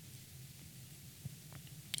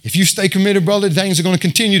 If you stay committed, brother, things are going to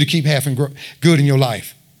continue to keep happening good in your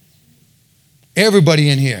life. Everybody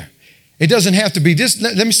in here. It doesn't have to be this.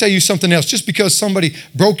 Let me tell you something else. Just because somebody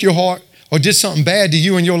broke your heart or did something bad to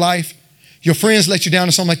you in your life, your friends let you down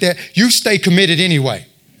or something like that, you stay committed anyway.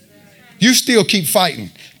 You still keep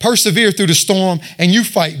fighting. Persevere through the storm and you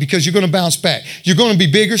fight because you're going to bounce back. You're going to be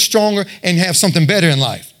bigger, stronger, and have something better in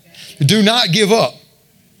life. Do not give up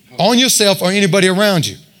on yourself or anybody around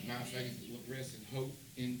you. My faith rests in hope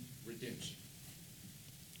in redemption.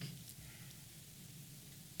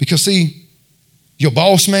 Because see, your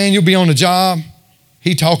boss man, you'll be on the job,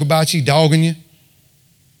 he talk about you, dogging you.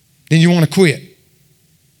 Then you want to quit.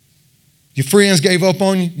 Your friends gave up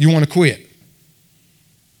on you, you want to quit.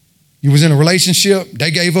 You was in a relationship,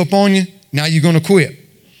 they gave up on you, now you're going to quit.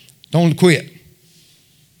 Don't quit.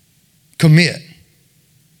 Commit.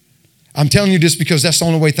 I'm telling you this because that's the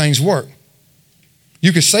only way things work.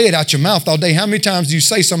 You can say it out your mouth all day. How many times do you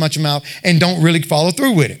say something out your mouth and don't really follow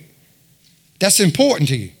through with it? That's important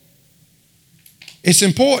to you. It's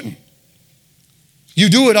important. You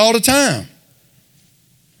do it all the time.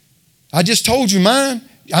 I just told you mine.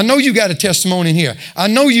 I know you got a testimony in here. I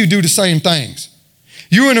know you do the same things.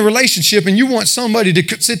 You're in a relationship and you want somebody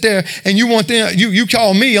to sit there and you want them, you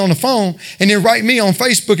call me on the phone and then write me on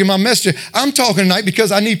Facebook in my messenger. I'm talking tonight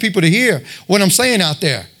because I need people to hear what I'm saying out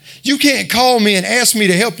there. You can't call me and ask me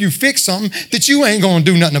to help you fix something that you ain't going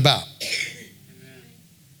to do nothing about.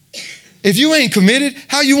 If you ain't committed,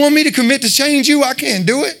 how you want me to commit to change you? I can't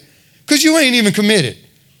do it because you ain't even committed.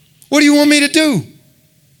 What do you want me to do?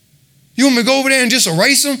 You want me to go over there and just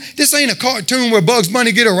erase them? This ain't a cartoon where Bugs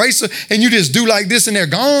Bunny get eraser and you just do like this and they're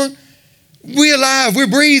gone. We're alive. We're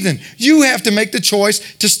breathing. You have to make the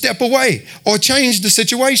choice to step away or change the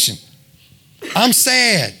situation. I'm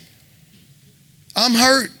sad. I'm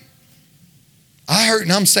hurt. I hurt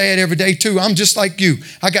and I'm sad every day too. I'm just like you.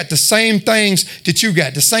 I got the same things that you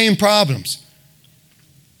got, the same problems.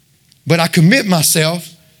 But I commit myself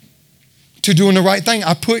to doing the right thing.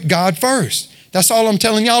 I put God first. That's all I'm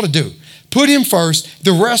telling y'all to do. Put him first.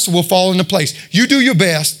 The rest will fall into place. You do your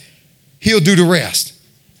best. He'll do the rest.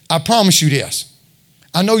 I promise you this.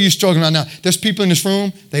 I know you're struggling right now. There's people in this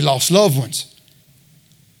room, they lost loved ones.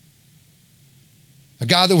 A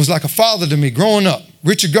guy that was like a father to me growing up,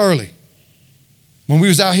 Richard Gurley. When we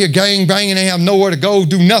was out here gang banging, they have nowhere to go,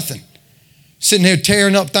 do nothing. Sitting there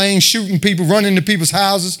tearing up things, shooting people, running into people's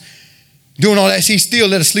houses, doing all that. He still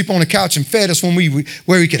let us sleep on the couch and fed us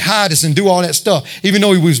where he could hide us and do all that stuff. Even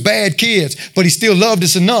though he was bad kids, but he still loved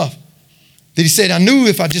us enough that he said, I knew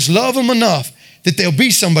if I just love them enough that there'll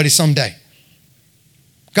be somebody someday.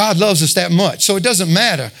 God loves us that much. So it doesn't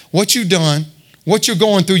matter what you've done, what you're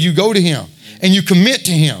going through, you go to him and you commit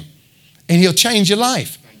to him and he'll change your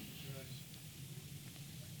life.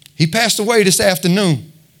 He passed away this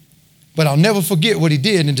afternoon, but I'll never forget what he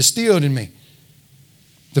did and instilled in me.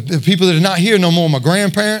 The people that are not here no more, my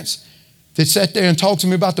grandparents that sat there and talked to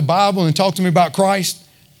me about the Bible and talked to me about Christ.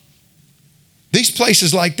 These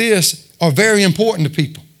places like this are very important to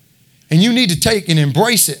people. And you need to take and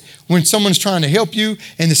embrace it when someone's trying to help you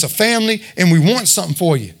and it's a family and we want something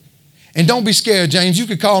for you. And don't be scared, James. You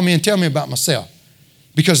could call me and tell me about myself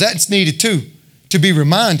because that's needed too, to be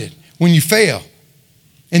reminded when you fail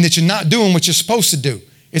and that you're not doing what you're supposed to do.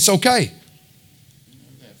 It's okay.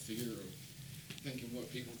 That fear of thinking what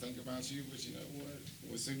people think about you, but you know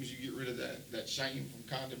what? As soon as you get rid of that shame from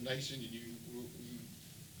condemnation and you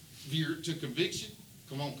veer to conviction,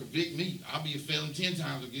 come on, convict me. I'll be a felon 10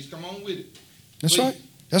 times. Just come on with it. That's Please. right.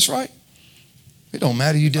 That's right. It don't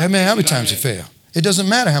matter how many times you fail. It doesn't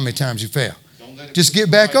matter how many times you fail. Don't let it Just push get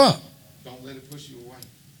you back away. up. Don't let it push you away.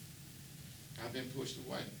 I've been pushed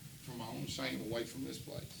away from my own shame, away from this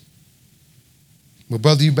place. Well,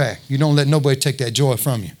 brother, you back. You don't let nobody take that joy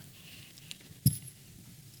from you.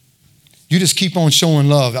 You just keep on showing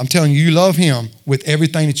love. I'm telling you, you love him with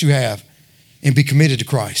everything that you have and be committed to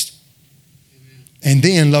Christ. Amen. And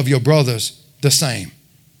then love your brothers the same.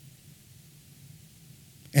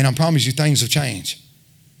 And I promise you things will change.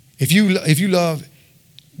 If you love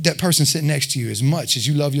that person sitting next to you as much as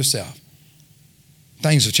you love yourself,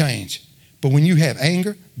 things will change. But when you have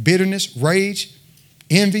anger, bitterness, rage,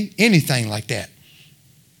 envy, anything like that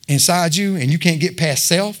inside you, and you can't get past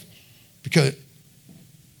self, because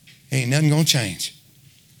ain't nothing gonna change.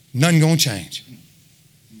 Nothing gonna change.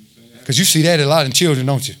 Because you see that a lot in children,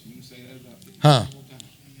 don't you? Huh?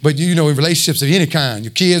 But you know, in relationships of any kind,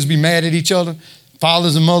 your kids be mad at each other,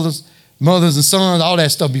 fathers and mothers, mothers and sons, all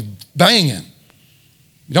that stuff be banging.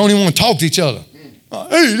 You don't even want to talk to each other.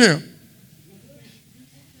 Hey, them.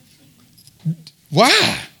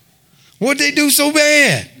 Why? What'd they do so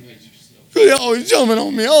bad? They always jumping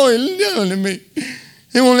on me, always yelling at me.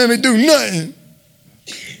 They won't let me do nothing.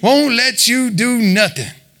 Won't let you do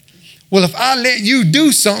nothing. Well, if I let you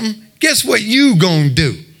do something, guess what you gonna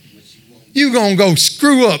do? You gonna go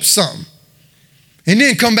screw up something. And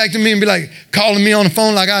then come back to me and be like, calling me on the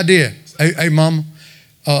phone like I did. Hey mama,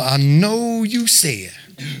 I know you said,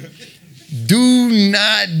 do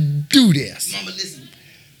not do this. Mama, listen.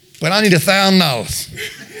 But I need $1,000.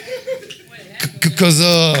 Because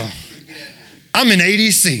I'm in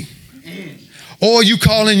ADC. Or you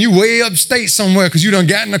calling you way upstate somewhere because you done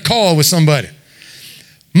got in a car with somebody.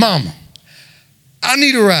 Mama, I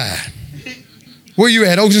need a ride. Where you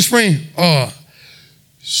at, Ocean Spring?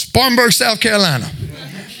 Spartanburg, South Carolina.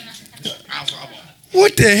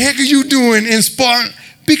 What the heck are you doing in Spartan?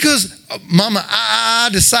 Because, Mama, I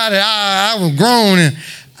decided I was grown and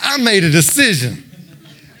I made a decision.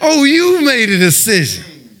 Oh, you made a decision.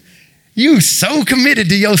 You so committed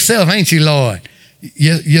to yourself, ain't you, Lord?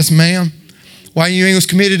 Yes, ma'am. Why you ain't as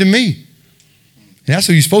committed to me? And that's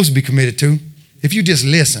who you're supposed to be committed to. If you just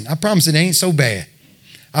listen, I promise it ain't so bad.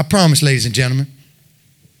 I promise, ladies and gentlemen.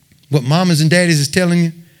 What mamas and daddies is telling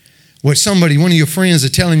you, what somebody, one of your friends are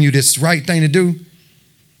telling you that's the right thing to do,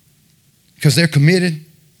 because they're committed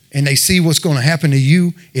and they see what's going to happen to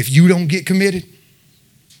you if you don't get committed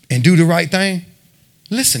and do the right thing,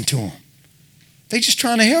 listen to them. They just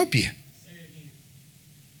trying to help you.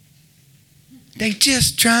 They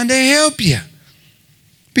just trying to help you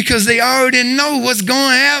because they already know what's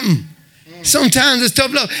going to happen. Sometimes it's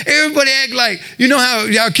tough love. Everybody act like, you know how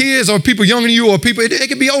y'all kids or people younger than you or people, they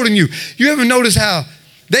could be older than you. You ever notice how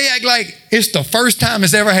they act like it's the first time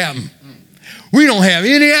it's ever happened? We don't have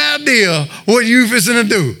any idea what you fixing to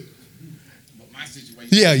do. But my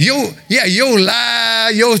situation. Your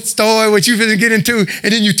lie, your story, what you fixing to get into,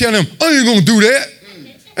 and then you tell them, I ain't gonna do that.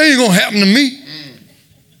 That ain't gonna happen to me.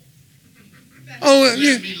 Oh,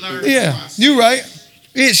 yeah, you right.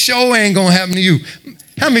 It sure ain't gonna happen to you.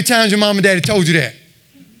 How many times your mom and daddy told you that?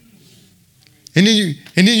 And then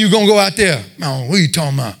you gonna go out there. Oh, what are you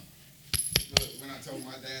talking about? When I told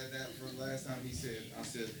my dad that for the last time, I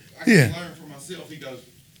said, I Yeah. can learn for myself. He goes,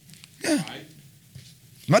 Yeah. all right.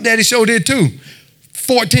 My daddy sure did too.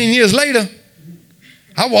 14 years later,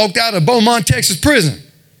 I walked out of Beaumont, Texas prison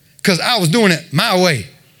because I was doing it my way.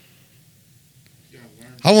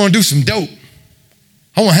 I want to do some dope.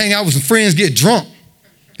 I want to hang out with some friends, get drunk.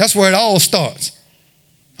 That's where it all starts.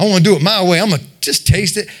 I want to do it my way. I'm going to just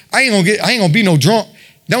taste it. I ain't going to be no drunk.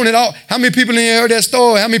 Don't it all? How many people in here heard that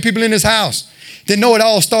story? How many people in this house that know it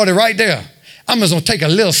all started right there? I'm just going to take a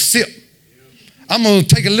little sip. I'm going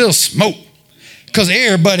to take a little smoke because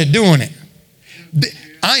everybody doing it.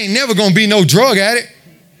 I ain't never going to be no drug addict.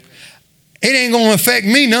 It ain't going to affect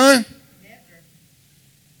me none.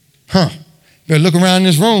 Huh. Better look around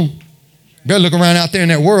this room. Better look around out there in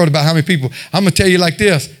that world about how many people. I'm going to tell you like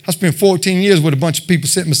this. I spent 14 years with a bunch of people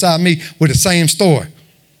sitting beside me with the same story. And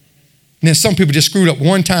then some people just screwed up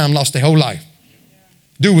one time, lost their whole life.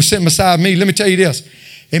 Dude was sitting beside me. Let me tell you this.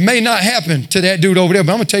 It may not happen to that dude over there,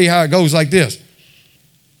 but I'm going to tell you how it goes like this.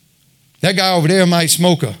 That guy over there might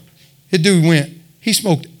smoke a. That dude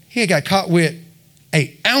he got caught with an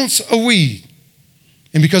ounce of weed.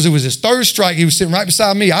 And because it was his third strike, he was sitting right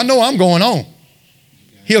beside me. I know I'm going on.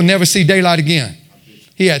 He'll never see daylight again.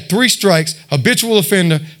 He had 3 strikes, habitual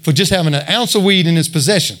offender for just having an ounce of weed in his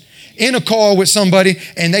possession, in a car with somebody,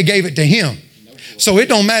 and they gave it to him. So it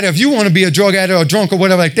don't matter if you want to be a drug addict or a drunk or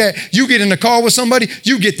whatever like that. You get in the car with somebody,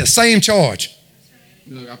 you get the same charge.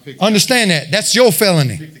 Look, Understand that. That's your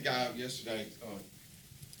felony. I picked the guy up yesterday,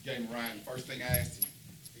 gave him a ride. The first thing I asked him,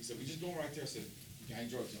 he said, we just going right there. I said, you hang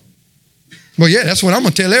drugs on me. Well, yeah, that's what I'm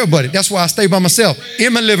going to tell everybody. That's why I stay by myself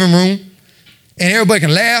in my living room, and everybody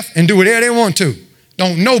can laugh and do whatever they want to.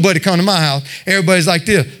 Don't nobody come to my house. Everybody's like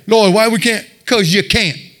this. Lord, why we can't? Because you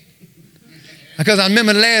can't. Because I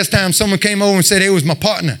remember the last time someone came over and said they was my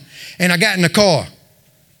partner, and I got in the car,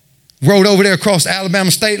 rode over there across the Alabama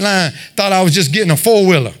state line, thought I was just getting a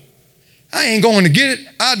 4-wheeler. I ain't going to get it.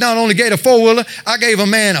 I not only gave a 4-wheeler, I gave a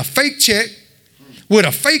man a fake check with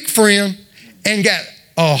a fake friend and got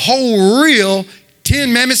a whole real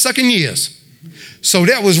 10 mammoth-sucking years. So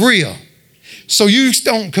that was real. So you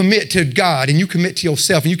don't commit to God and you commit to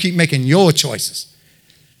yourself and you keep making your choices.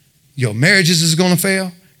 Your marriages is going to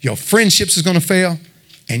fail. Your friendships is going to fail.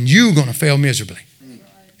 And you're going to fail miserably.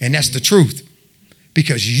 And that's the truth.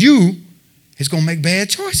 Because you is going to make bad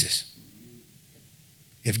choices.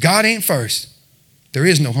 If God ain't first, there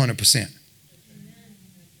is no 100%.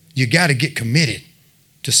 You got to get committed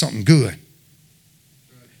to something good.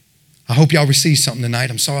 I hope y'all received something tonight.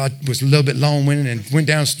 I'm sorry I was a little bit long-winded and went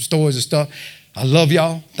down some stories and stuff. I love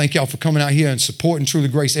y'all. Thank y'all for coming out here and supporting Truly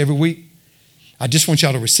Grace every week. I just want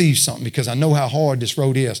y'all to receive something because I know how hard this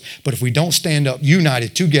road is. But if we don't stand up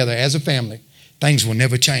united together as a family, things will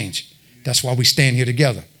never change. That's why we stand here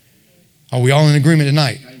together. Are we all in agreement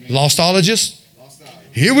tonight? Lostologists?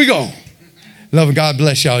 Here we go. Love and God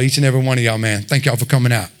bless y'all, each and every one of y'all, man. Thank y'all for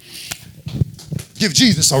coming out. Give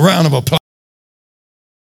Jesus a round of applause.